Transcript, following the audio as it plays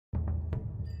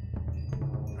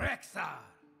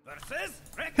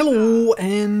Hello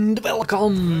and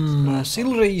welcome!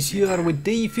 Silrace here with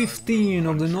day 15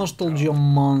 of the Nostalgia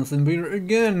month, and we're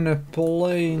again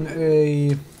playing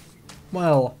a...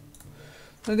 well,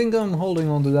 I think I'm holding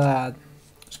on to that.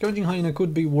 Scavenging Hyena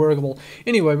could be workable.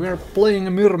 Anyway, we're playing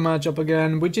a mirror matchup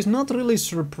again, which is not really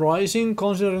surprising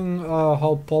considering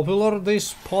how popular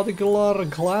this particular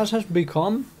class has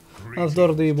become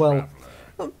after the,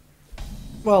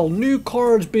 well, new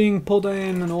cards being put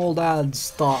in and all that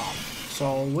stuff.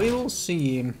 So we'll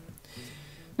see.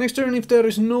 Next turn, if there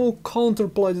is no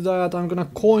counterplay to that, I'm gonna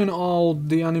coin out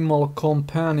the animal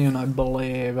companion, I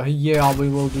believe. Yeah, we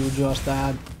will do just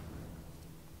that.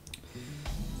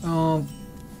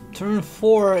 Turn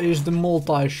 4 is the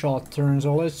multi-shot turn,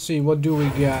 so let's see, what do we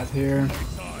get here?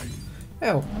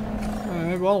 Oh,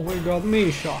 well, we got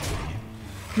Misha.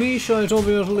 Misha is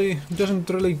obviously doesn't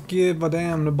really give a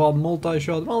damn about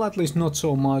multi-shot, well, at least not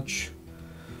so much.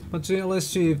 But let's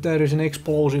see if there is an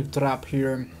explosive trap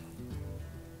here.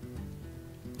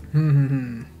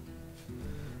 Hum.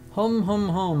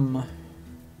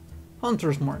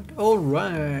 Hunter's Mark,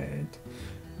 alright.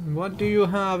 What do you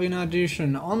have in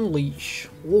addition? Unleash,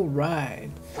 alright.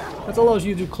 That allows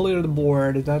you to clear the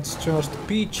board, that's just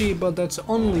peachy, but that's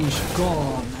Unleash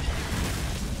gone.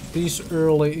 This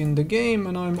early in the game,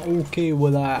 and I'm okay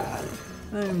with that.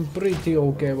 I'm pretty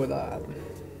okay with that.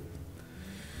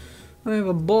 I have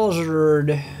a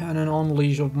buzzard and an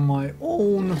unleash of my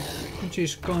own, which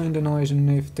is kinda nice and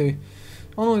nifty.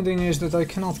 Only thing is that I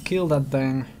cannot kill that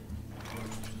thing.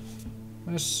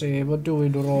 Let's see, what do we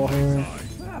draw here?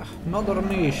 Ah, another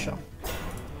Misha.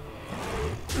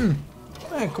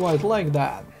 I quite like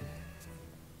that.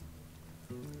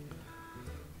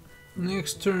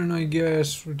 Next turn, I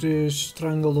guess, it is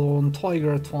Strangled on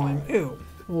Tiger Time. Ew,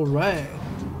 alright.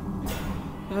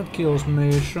 That kills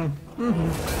Misha.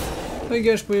 I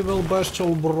guess we will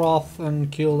Bestial Breath and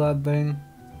kill that thing.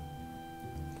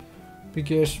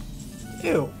 Because,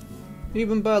 ew,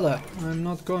 even better, I'm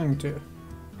not going to.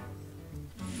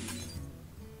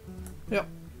 Yep,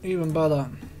 even better.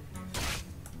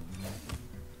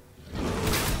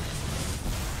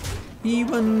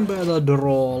 Even better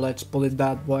draw, let's put it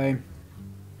that way.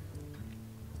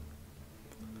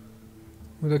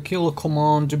 With a kill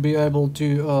command to be able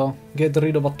to get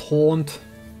rid of a taunt.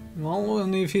 Well,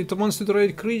 and if he wants to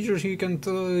trade creatures, he can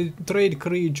trade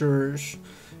creatures.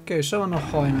 Okay, 7 of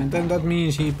Hymen, then that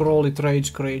means he probably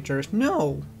trades creatures.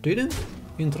 No, didn't?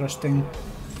 Interesting.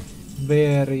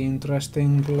 Very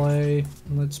interesting play,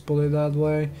 let's put it that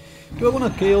way. Do I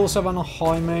wanna kill 7 of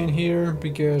Hymen here?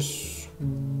 Because,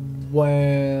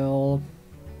 well...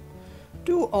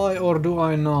 do I or do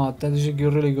I not? That is a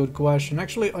really good question.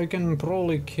 Actually, I can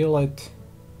probably kill it.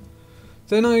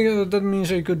 Then that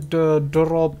means I could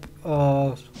drop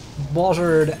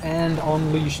Buzzard and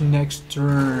Unleash next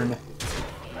turn.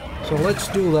 So let's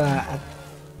do that.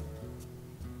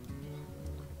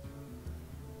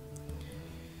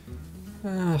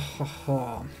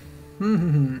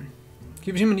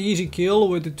 Gives him an easy kill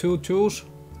with the 2/2s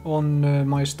on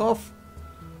my stuff.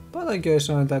 But I guess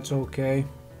that's okay.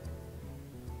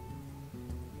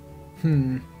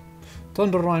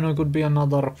 Thunder Rhino could be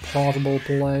another possible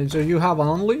play. So you have an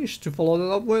Unleash to follow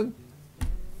that up with?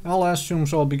 I'll assume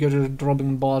so because you're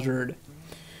dropping Buzzard.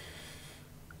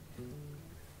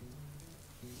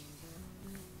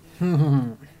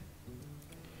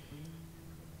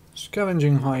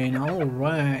 Scavenging Hyena,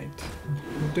 alright.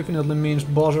 Definitely means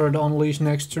Buzzard Unleash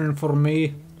next turn for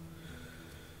me.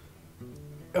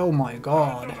 Oh my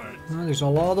god. That is a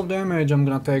lot of damage I'm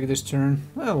gonna take this turn.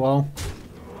 Oh well.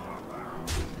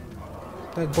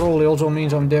 That probably also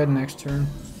means I'm dead next turn.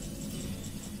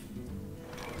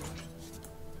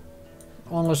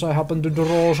 Unless I happen to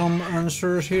draw some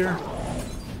answers here,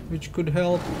 which could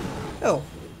help. Oh.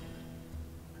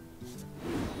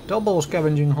 Double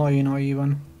Scavenging Hyena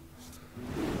even.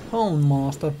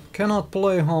 Houndmaster. Cannot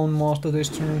play Houndmaster this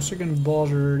turn. Second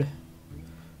Buzzard.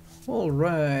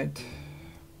 Alright.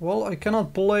 Well, I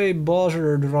cannot play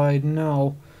Buzzard right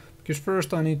now, because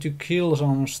first I need to kill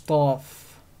some stuff.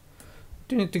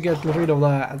 I need to get rid of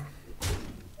that.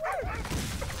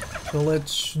 So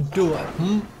let's do it.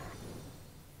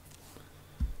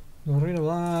 Get rid of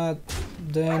that.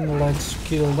 Then let's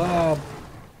kill that.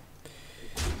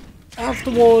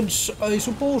 Afterwards, I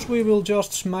suppose we will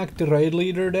just smack the raid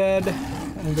leader dead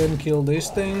and then kill this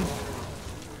thing.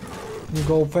 And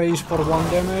go face for 1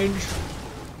 damage.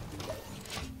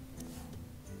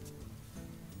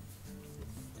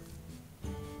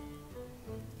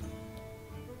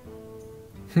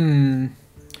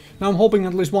 Now I'm hoping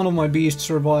at least one of my beasts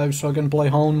survives so I can play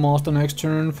Houndmaster next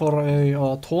turn for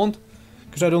a taunt.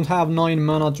 Because I don't have 9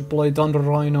 mana to play Thunder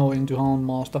Rhino into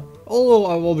Houndmaster. Although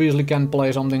I obviously can play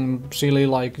something silly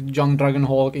like Young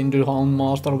Dragonhawk into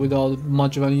Houndmaster without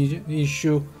much of an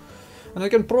issue. And I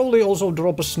can probably also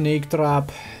drop a Snake Trap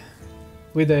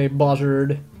with a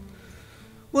Buzzard.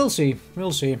 We'll see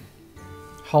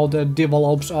how that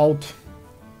develops out.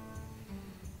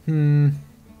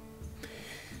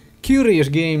 Curious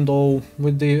game though,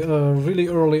 with the really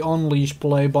early unleash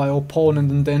play by opponent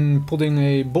and then putting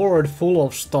a board full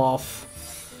of stuff,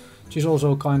 which is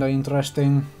also kinda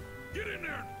interesting.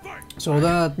 So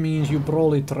that means you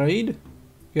probably trade?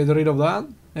 Get rid of that?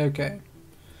 Okay.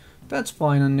 That's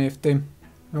fine and nifty.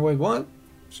 Oh, wait, what?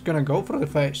 It's gonna go for the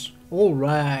face.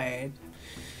 Alright.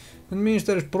 That means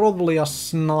there's probably a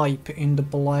snipe in the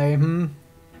play,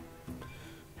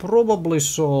 Probably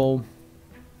so.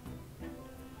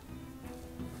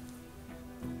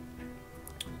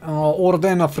 Or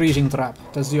then a freezing trap.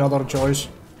 That's the other choice.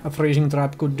 A freezing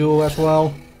trap could do as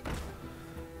well.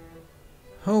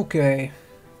 Okay.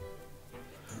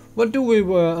 What do we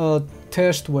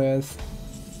test with?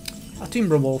 A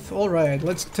Timberwolf. Alright,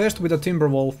 let's test with a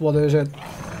Timberwolf. What is it?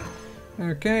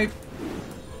 Okay.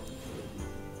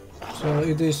 So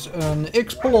it is an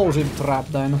explosive trap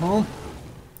then, huh?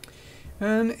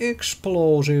 An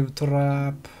explosive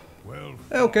trap.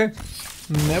 Okay.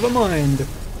 Never mind.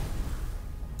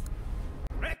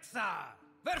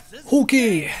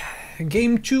 Okay,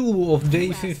 game 2 of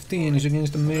day 15 is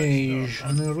against the Mage,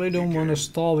 and I really don't want a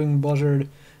Starving Buzzard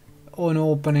on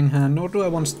opening hand, nor do I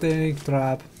want Snake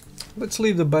Trap. Let's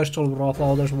leave the Bestial Wrath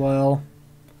out as well,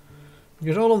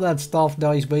 because all of that stuff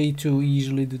dies way too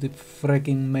easily to the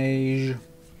freaking Mage.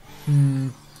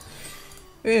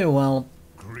 Yeah, well,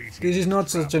 this is not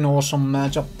such an awesome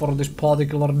matchup for this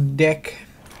particular deck.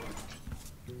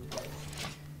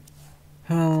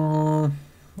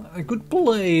 I could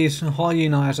play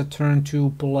Hyena as a turn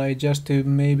 2 play just to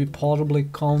maybe possibly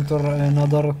counter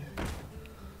another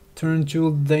turn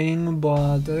 2 thing,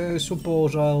 but I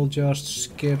suppose I'll just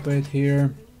skip it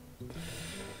here.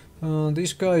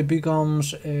 This guy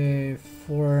becomes a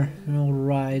 4,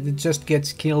 alright, it just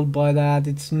gets killed by that,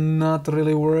 it's not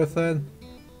really worth it.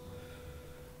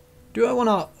 Do I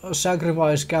wanna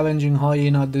sacrifice Scavenging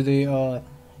Hyena to the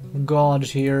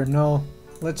gods here? No.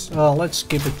 Let's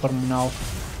skip it for now.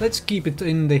 Let's keep it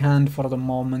in the hand for the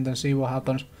moment and see what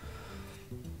happens.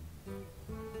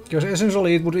 Because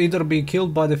essentially it would either be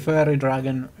killed by the Fairy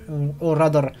Dragon, or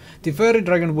rather, the Fairy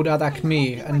Dragon would attack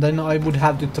me, and then I would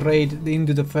have to trade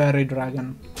into the Fairy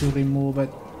Dragon to remove it.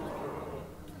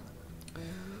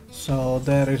 So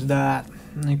there is that.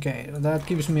 Okay, that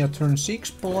gives me a turn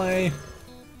 6 play.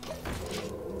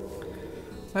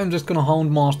 I'm just gonna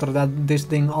Houndmaster this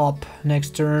thing up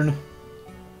next turn.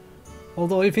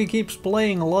 Although if he keeps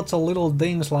playing lots of little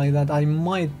things like that, I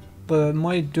might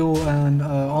do an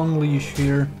unleash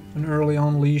here, an early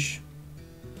unleash.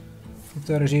 If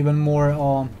there is even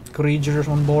more creatures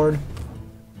on board.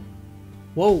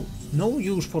 Whoa, no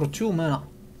use for 2 mana.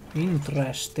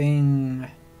 Interesting.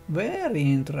 Very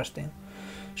interesting.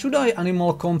 Should I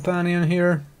Animal Companion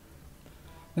here?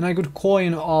 Then I could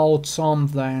coin out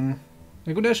something.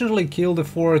 I could essentially kill the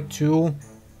 4-2.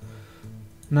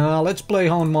 Nah, let's play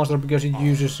Houndmaster because it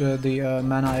uses the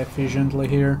mana efficiently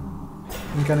here.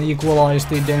 And can equalize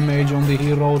the damage on the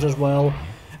heroes as well.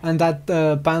 And that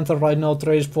Panther right now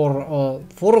trades for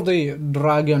the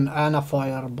Dragon and a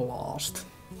Fire Blast.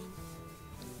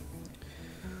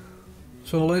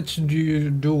 So let's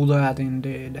do that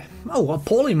indeed. Oh, a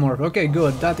Polymorph. Okay,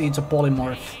 good. That eats a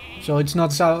Polymorph. So it's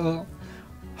not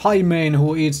High Main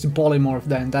who eats the Polymorph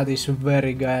then. That is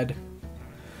very good.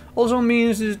 Also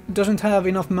means it doesn't have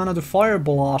enough mana to Fire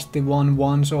Blast the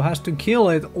 1-1, so has to kill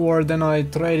it, or then I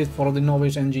trade it for the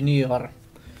Novice Engineer.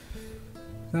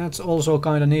 That's also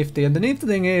kinda nifty, and the nifty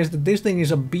thing is that this thing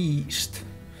is a beast.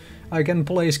 I can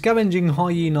play Scavenging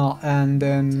Hyena and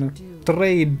then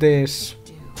trade this.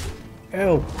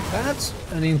 Oh, that's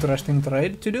an interesting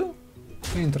trade to do.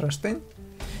 Interesting.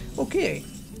 Okay.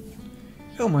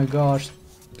 Oh my gosh,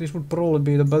 this would probably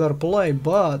be the better play,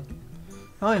 but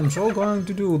I am so going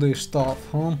to do this stuff,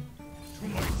 huh?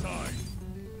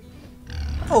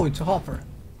 Oh, it's a hopper.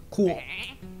 Cool.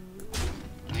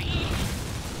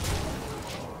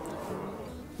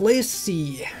 Let's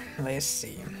see.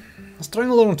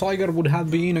 Strangleborn Tiger would have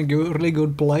been a really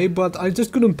good play, but I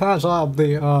just couldn't pass up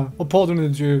the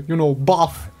opportunity to, you know,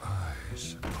 buff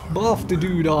the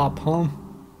dude up, huh?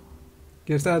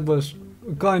 Guess that was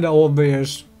kinda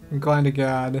obvious and kinda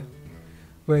good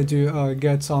way to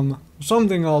get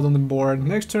something out on the board.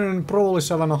 Next turn, probably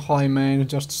 7 High Main,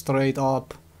 just straight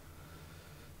up.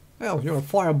 Well, you're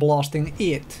fire blasting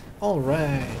it.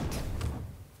 Alright.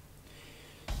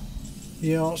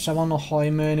 Yeah, Savannah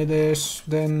Highman it is.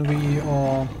 Then we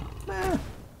are...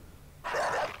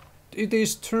 It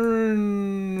is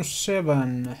turn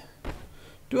 7.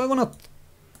 Do I wanna...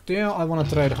 Yeah, I wanna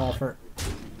trade Hofer.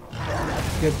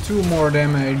 Get 2 more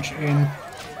damage in.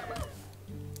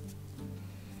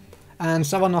 And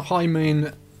Savannah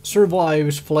Highman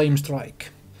survives Flame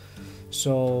Strike.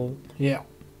 So, yeah.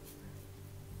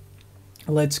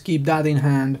 Let's keep that in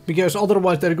hand, because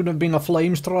otherwise there could have been a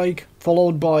Flame Strike,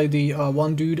 followed by the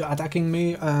one dude attacking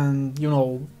me, and, you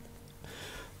know,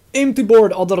 empty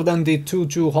board other than the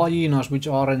 2-2 hyenas, which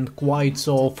aren't quite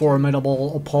so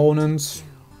formidable opponents.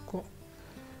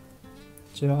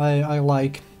 So I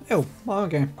like... Oh,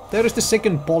 okay. There is the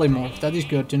second polymorph, that is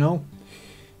good, you know.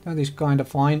 That is kinda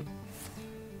fine.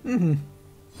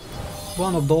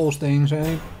 One of those things,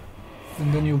 eh?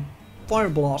 And then you Fire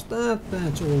Blast that,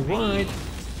 that's alright.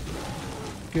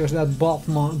 Because that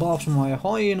buffs my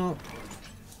hyena.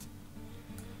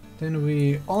 Then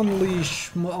we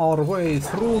unleash our way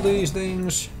through these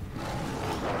things.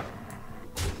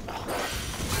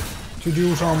 To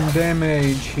do some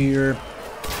damage here.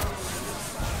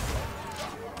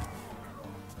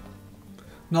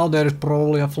 Now there's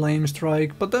probably a Flame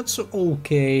Strike, but that's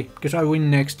okay, because I win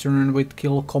next turn with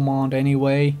kill command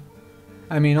anyway.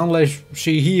 I mean, unless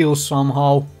she heals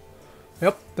somehow.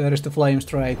 Yep, there is the Flame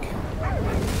Strike.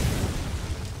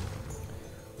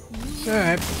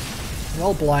 Okay,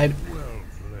 well played.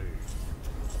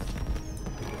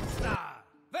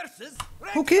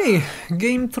 Okay,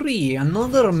 game 3,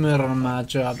 another mirror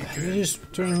matchup. This is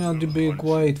turning out to be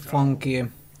quite funky.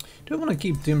 Do I want to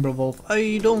keep Timberwolf?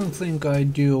 I don't think I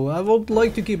do. I would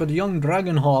like to keep a young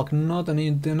Dragonhawk, not a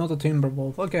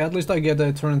Timberwolf. Okay, at least I get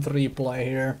a turn 3 play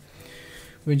here,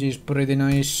 which is pretty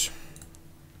nice.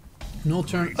 No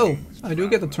turn... Oh, I do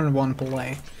get a turn 1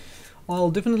 play.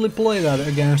 I'll definitely play that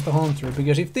against the Hunter,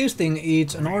 because if this thing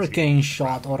eats an Arcane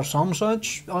Shot or some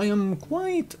such, I am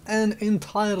quite and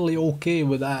entirely okay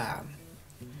with that.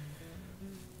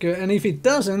 Okay, and if it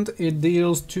doesn't, it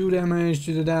deals 2 damage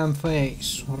to the damn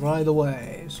face right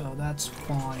away, so that's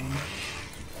fine.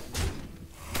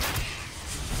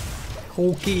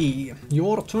 Okay,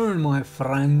 your turn, my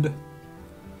friend.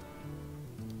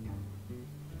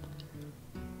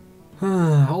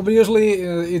 Obviously,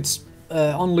 it's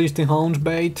Unleash the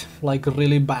Houndsbait, like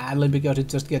really badly, because it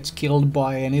just gets killed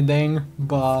by anything,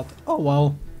 but oh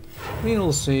well,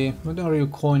 we'll see. What are you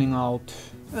coining out?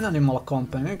 An animal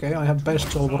company, okay, I have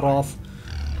Bestial Wrath.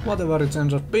 Whatever it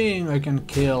ends up being, I can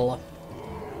kill.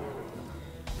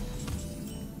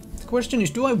 The question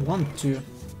is, do I want to?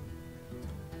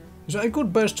 So I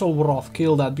could Bestial Wrath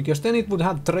kill that, because then it would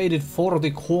have traded for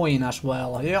the coin as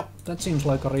well. Yep, that seems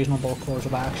like a reasonable course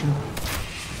of action.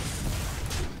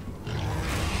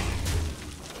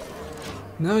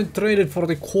 Now it traded for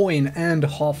the coin and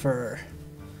Hofer.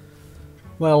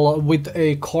 Well, with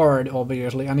a card,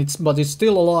 obviously, and but it's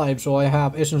still alive, so I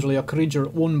have essentially a creature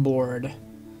on board.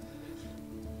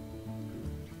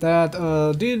 That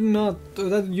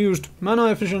that used mana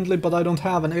efficiently, but I don't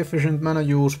have an efficient mana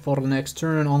use for the next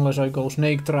turn unless I go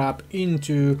Snake Trap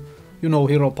into, you know,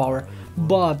 hero power.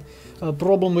 But a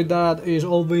problem with that is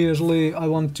obviously I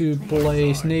want to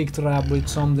play Snake Trap with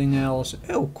something else.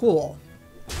 Oh, cool.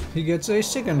 He gets a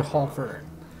second Hofer.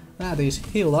 That is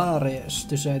hilarious,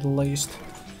 to say the least.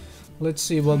 Let's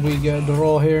see what we get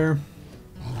draw here.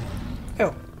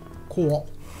 Oh, cool.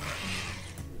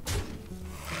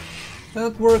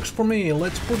 That works for me.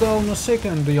 Let's put down a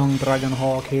second young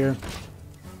Dragonhawk here.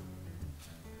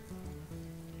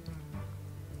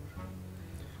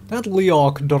 That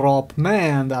Leok drop,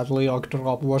 man, that Leok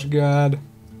drop was good.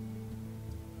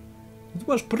 It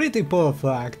was pretty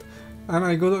perfect. And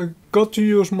I got to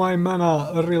use my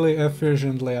mana really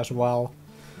efficiently as well.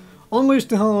 Unleash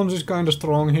the Hounds is kinda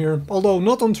strong here, although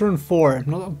not on turn 4.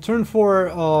 Not on turn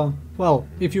 4, well,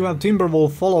 if you have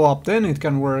Timberwolf follow-up, then it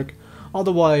can work.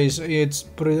 Otherwise, it's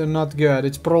pretty not good.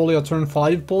 It's probably a turn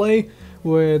 5 play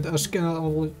with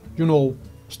a, you know,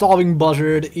 Starving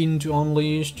Buzzard into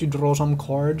Unleash to draw some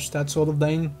cards, that sort of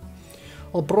thing.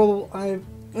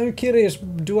 I'm curious,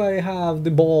 do I have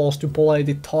the balls to play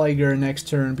the Tiger next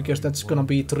turn, because that's gonna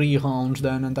be 3 Hounds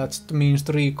then, and that means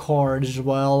 3 cards as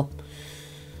well.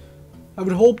 I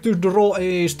would hope to draw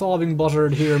a Starving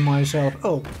Buzzard here myself.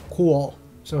 Oh, cool.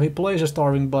 So he plays a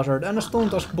Starving Buzzard and a Stone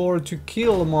Tusk board to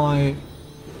kill my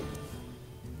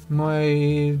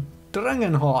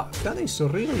Dragonhawk. That is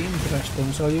really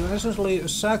interesting. So you essentially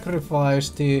sacrifice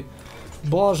the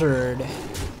Buzzard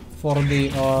for the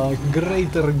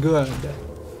greater good.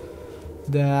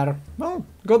 There. Well,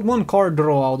 got 1 card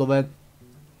draw out of it.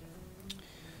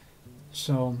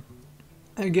 So,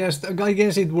 I guess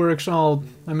it works out.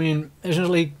 I mean,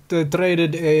 essentially they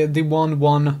traded the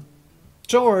 1/1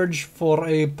 charge for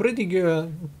a pretty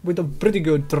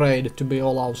good trade, to be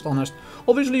all honest.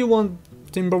 Obviously you want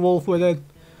Timberwolf with it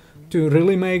to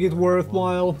really make it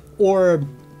worthwhile, or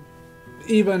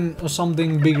even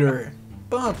something bigger,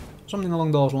 but something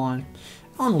along those lines.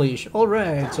 Unleash,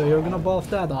 alright, so you're gonna buff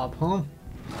that up, huh?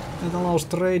 It allows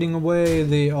trading away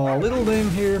the little thing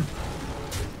here,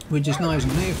 which is nice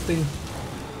and nifty.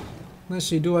 Let's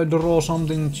see, do I draw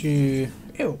something to...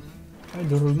 Ew, I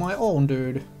drew my own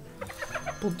dude.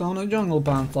 Put down a Jungle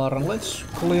Panther and let's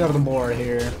clear the board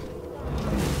here.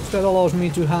 That allows me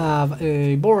to have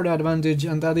a board advantage,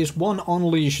 and that is 1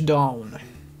 Unleash down.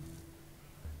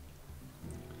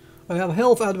 I have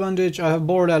health advantage, I have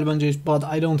board advantage, but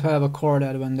I don't have a card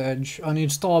advantage. I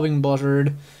need Starving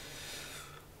Buzzard.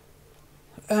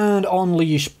 And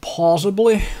Unleash,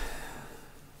 possibly.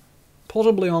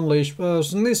 Possibly Unleash. The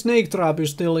Snake Trap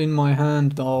is still in my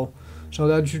hand though, so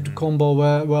that should combo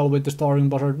well with the Starving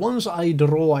Buzzard once I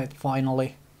draw it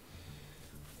finally.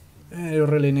 I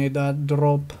really need that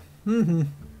drop.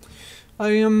 I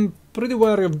am pretty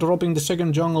wary of dropping the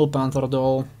second Jungle Panther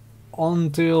though,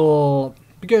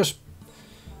 because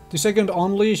the second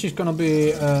Unleash is gonna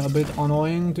be a bit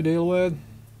annoying to deal with.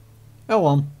 Oh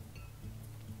well.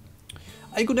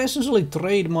 I could essentially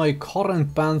trade my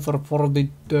current Panther for the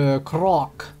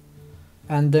Croc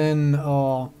and then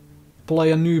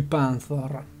play a new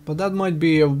Panther, but that might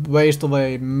be a waste of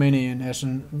a minion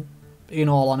in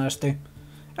all honesty.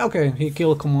 Okay, he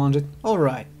kill commands it.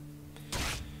 Alright.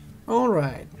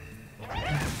 Alright.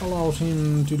 Allows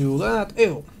him to do that.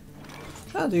 Ew.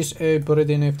 That is a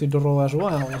pretty nifty draw as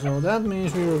well, so that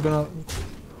means we're gonna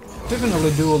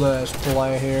definitely do this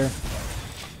play here.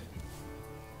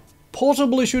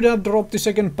 Possibly should have dropped the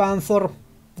second Panther.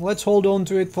 Let's hold on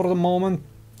to it for the moment.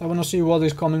 I wanna see what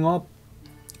is coming up.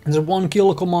 There's 1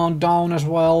 kill command down as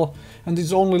well, and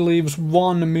this only leaves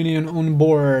 1 minion on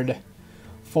board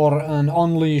for an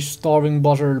Unleash Starving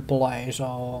Buzzard play,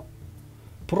 so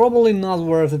probably not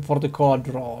worth it for the card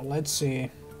draw. Let's see.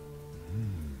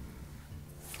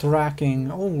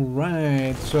 Tracking,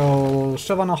 alright, so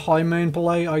 7 high main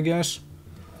play, I guess.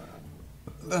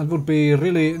 That would be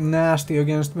really nasty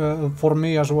against for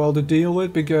me as well to deal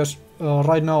with, because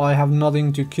right now I have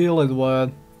nothing to kill it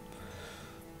with.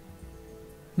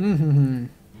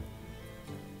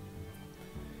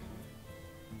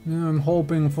 I'm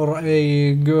hoping for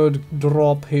a good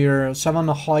drop here. 7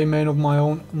 high main of my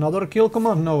own. Another kill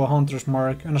command? No, a Hunter's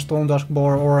Mark, and a Stone Dusk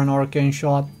Boar or an Arcane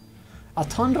Shot. A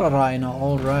Tundra Rhino,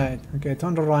 alright. Okay,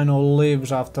 Tundra Rhino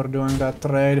lives after doing that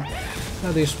trade.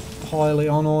 That is highly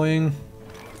annoying.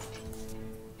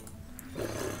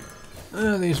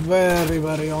 That is very,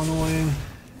 very annoying.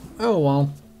 Oh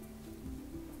well.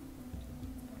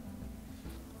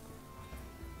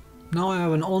 Now I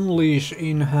have an Unleash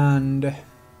in hand.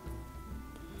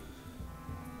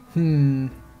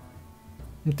 I'm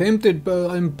tempted, but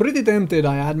I'm pretty tempted,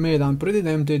 I admit, I'm pretty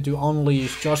tempted to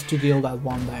Unleash just to kill that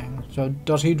one thing. So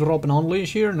does he drop an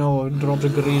Unleash here? No, it drops a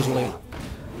Grizzly.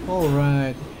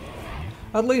 Alright.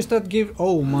 At least that gives...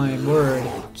 oh my word.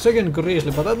 Second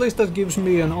Grizzly, but at least that gives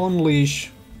me an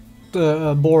Unleash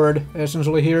board,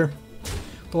 essentially here.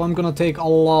 So I'm gonna take a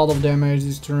lot of damage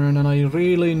this turn, and I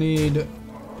really need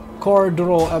card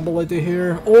draw ability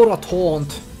here, or a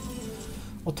Taunt.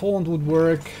 A Taunt would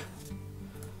work.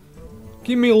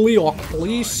 Give me Leok,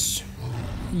 please.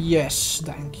 Yes,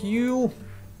 thank you.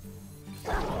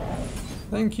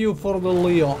 Thank you for the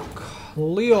Leok.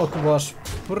 Leok was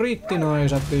pretty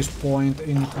nice at this point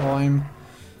in time.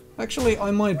 Actually,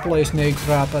 I might play Snake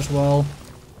Trap as well.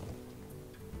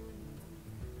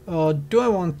 Do I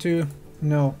want to?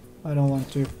 No, I don't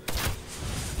want to.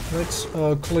 Let's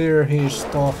clear his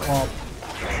stuff up.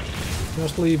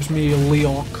 Just leaves me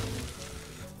Leok.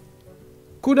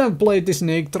 Could have played the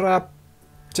Snake Trap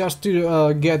just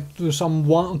to get to some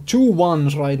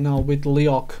 2-1s right now with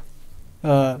Leok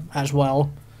as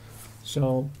well.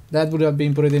 So that would have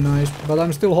been pretty nice, but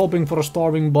I'm still hoping for a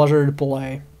Starving Buzzard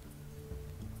play.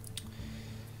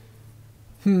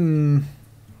 And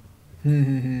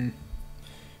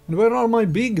where are my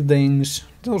big things?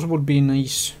 Those would be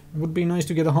nice. It would be nice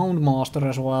to get a Houndmaster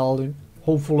as well.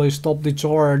 Hopefully stop the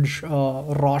charge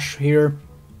rush here.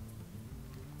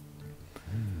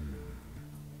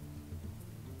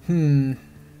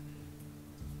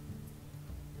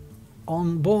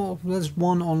 There's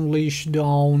 1 Unleash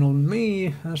down on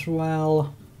me as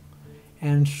well,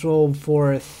 and so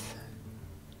forth.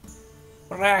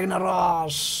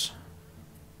 Ragnaros!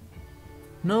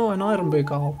 No, an Iron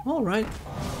Beak Owl. Alright.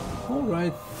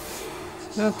 Alright.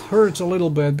 That hurts a little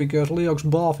bit because Leok's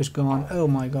buff is gone. Oh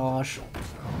my gosh.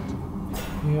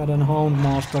 He had a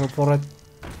Houndmaster for it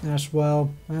as well.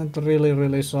 That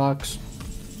really sucks.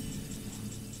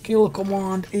 Kill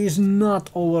command is not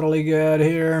overly good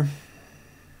here.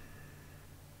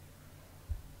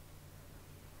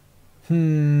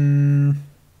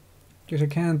 Because I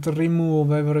can't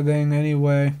remove everything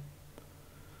anyway.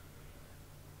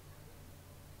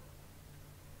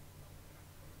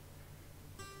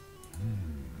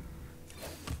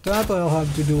 That I'll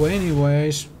have to do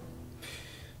anyways.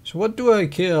 So what do I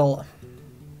kill?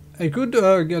 I could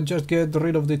just get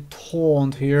rid of the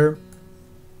taunt here.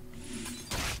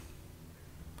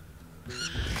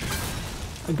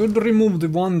 I could remove the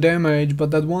 1 damage,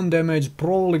 but that 1 damage is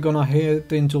probably gonna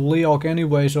hit into Leok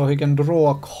anyway, so he can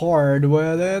draw a card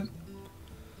with it.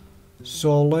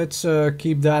 So let's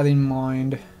keep that in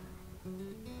mind.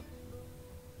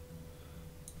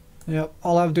 Yep,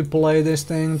 I'll have to play this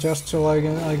thing just so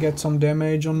I get some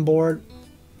damage on board.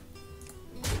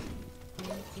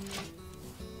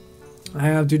 I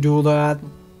have to do that.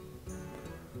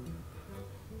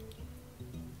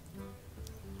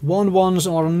 1/1s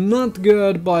are not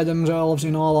good by themselves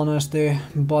in all honesty,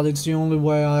 but it's the only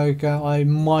way I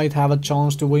might have a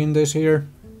chance to win this here.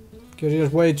 Because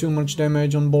there's way too much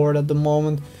damage on board at the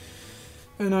moment.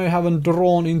 And I haven't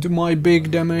drawn into my big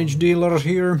damage dealer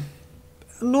here.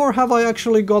 Nor have I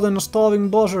actually gotten a Starving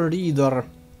Buzzard either.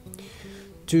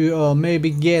 To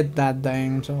maybe get that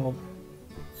thing, so...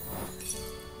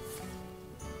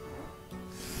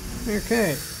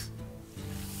 Okay.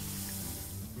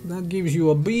 That gives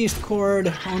you a beast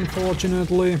card,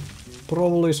 unfortunately.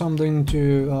 Probably something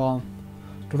to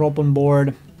drop on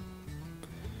board.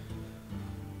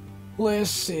 Let's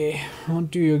see,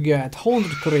 what do you get?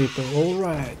 Haunted Creeper,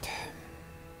 alright.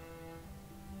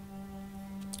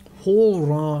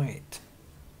 Alright.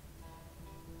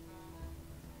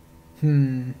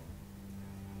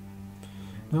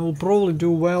 I will probably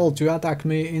do well to attack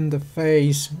me in the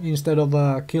face instead of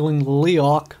killing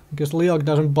Leok, because Leok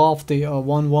doesn't buff the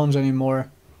 1/1s anymore.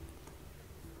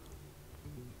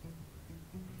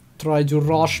 Try to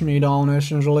rush me down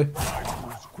essentially.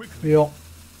 Yeah,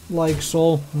 like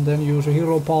so, and then use a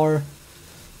hero power.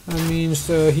 That means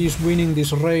he's winning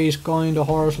this race kinda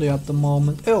harshly at the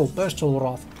moment. Oh, Bestial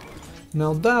Wrath.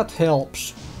 Now that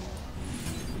helps.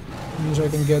 Means I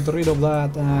can get rid of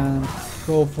that and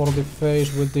go for the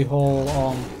face with the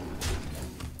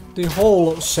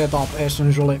whole setup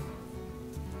essentially.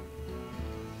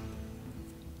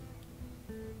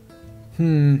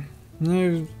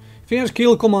 If he has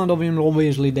kill command of him,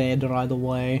 obviously dead right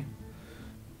away.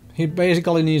 He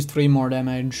basically needs 3 more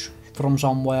damage from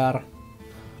somewhere.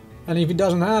 And if he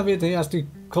doesn't have it, he has to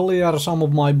clear some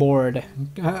of my board.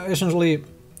 Essentially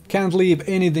can't leave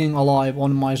anything alive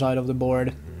on my side of the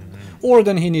board. Or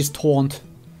then he needs taunt.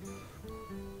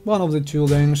 One of the two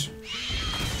things.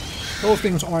 Those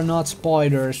things are not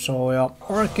spiders, so yeah.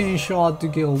 Arcane shot to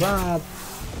kill that.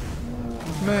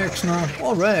 Mexna.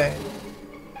 Alright.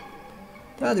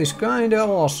 That is kinda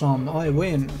awesome. I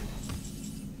win.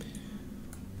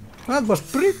 That was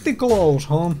pretty close,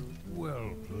 huh?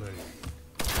 Well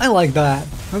played. I like that.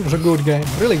 That was a good game.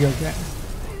 Really good game.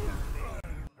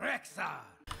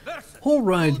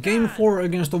 Alright, game 4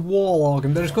 against the Warlock,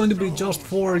 and there's going to be just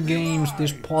 4 games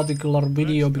this particular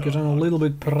video because I'm a little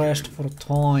bit pressed for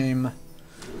time.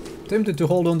 Tempted to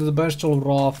hold on to the Bestial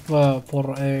Wrath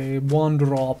for a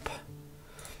 1-drop.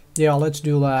 Yeah, let's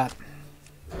do that.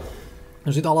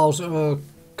 As it allows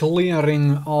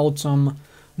clearing out some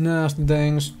nasty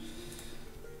things.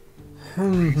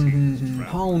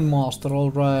 Houndmaster,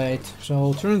 alright.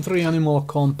 So turn 3 Animal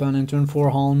Companion, turn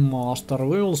 4 Houndmaster.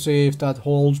 We will see if that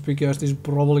holds, because this is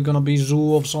probably gonna be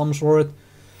zoo of some sort.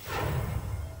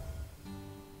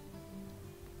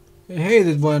 I hate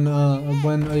it when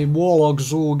a Warlock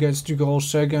zoo gets to go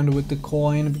second with the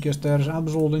coin, because there's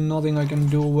absolutely nothing I can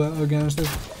do against it.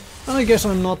 And I guess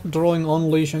I'm not drawing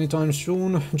Unleash anytime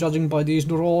soon, judging by these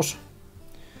draws.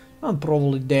 I'm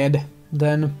probably dead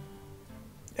then.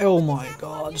 Oh my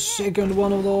god, second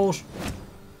one of those.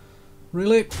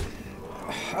 Really?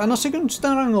 And a second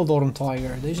Strangledorn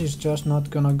Tiger. This is just not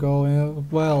gonna go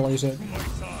well, is it?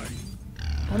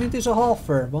 And it is a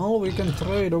Hoffer. Well, we can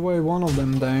trade away one of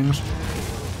them things.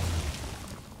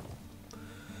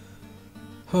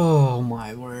 Oh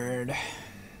my word.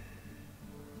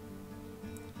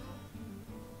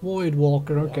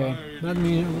 Voidwalker, okay. That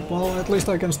means, well, at least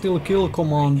I can still kill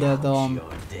command that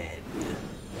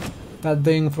that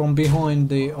thing from behind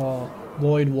the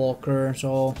Voidwalker,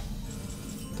 so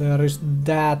there is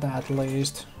that at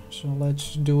least. So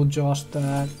let's do just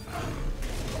that.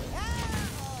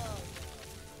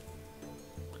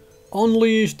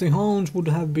 Unleash the hounds would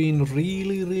have been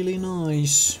really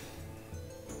nice.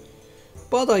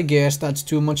 But I guess that's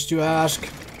too much to ask.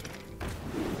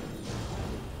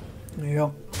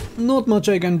 Yeah, not much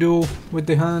I can do with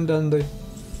the hand and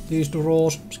these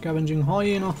draws. Scavenging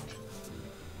hyena.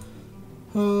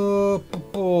 I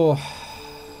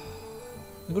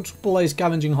could play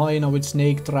Scavenging Hyena with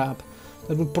Snake Trap.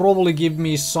 That would probably give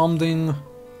me something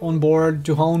on board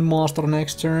to Houndmaster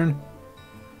next turn.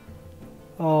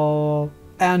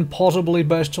 And possibly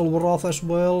Bestial Wrath as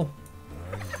well.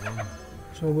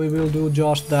 So we will do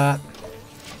just that.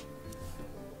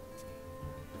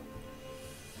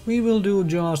 We will do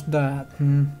just that.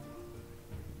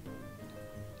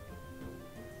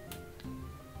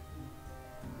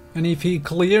 And if he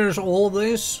clears all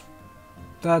this,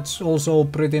 that's also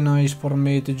pretty nice for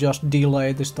me to just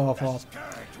delay the stuff up.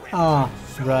 Ah,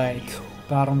 right.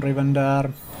 Baron Riven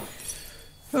there.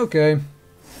 Okay.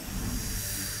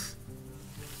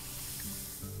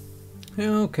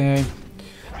 Okay.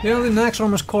 The only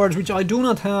Naxxramas cards which I do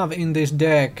not have in this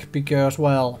deck because,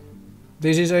 well,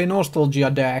 this is a Nostalgia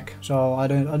deck, so I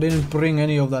didn't bring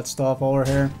any of that stuff over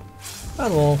here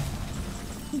at all.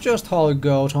 Just how it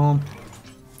goes, huh?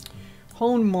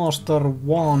 Houndmaster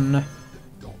 1.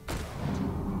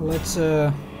 Let's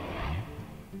I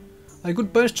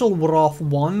could Bestial Wrath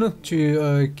 1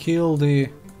 to kill the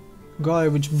guy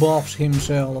which buffs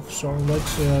himself, so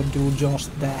let's do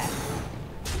just that.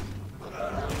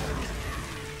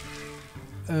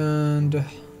 And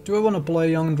do I want to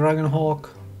play Young Dragonhawk?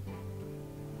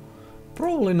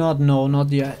 Probably not, no, not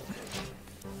yet.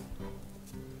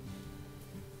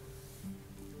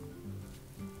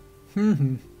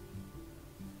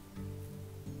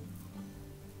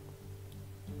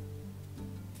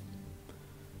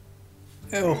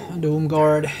 Oh,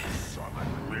 Doomguard.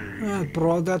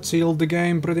 That sealed the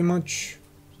game pretty much.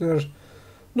 There's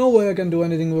no way I can do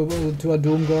anything to a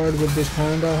Doomguard with this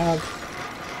hand I have.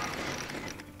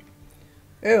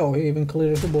 Oh, he even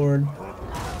clears the board.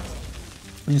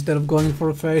 Instead of going for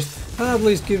a face. That at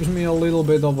least gives me a little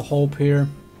bit of hope here.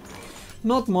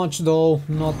 Not much though,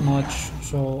 not much.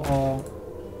 So,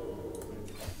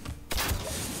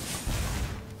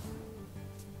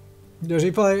 because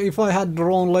if I had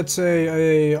drawn, let's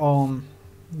say, a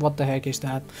what the heck is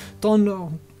that?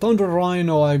 Thunder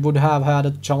Rhino, I would have had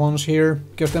a challenge here,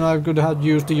 because then I could have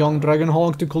used the Young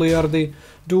Dragonhawk to clear the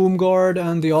Doomguard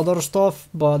and the other stuff,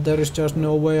 but there is just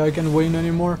no way I can win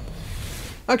anymore.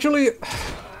 Actually,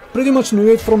 pretty much knew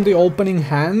it from the opening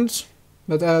hands,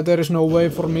 that there is no way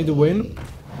for me to win.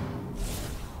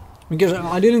 Because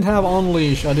I didn't have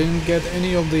Unleash, I didn't get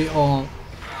any of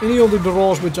the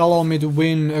draws which allow me to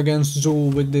win against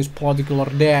Zoo with this particular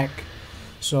deck.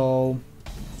 So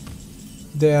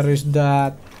there is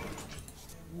that.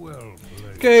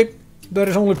 Okay, there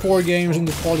is only 4 games in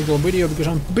this particular video because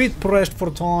I'm a bit pressed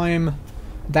for time.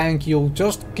 Thank you,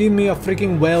 just give me a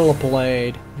freaking well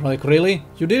played. Like, really?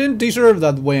 You didn't deserve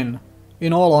that win,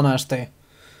 in all honesty.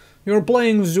 You're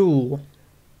playing Zoo.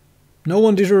 No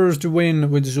one deserves to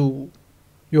win with Zoo.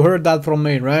 You heard that from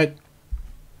me, right?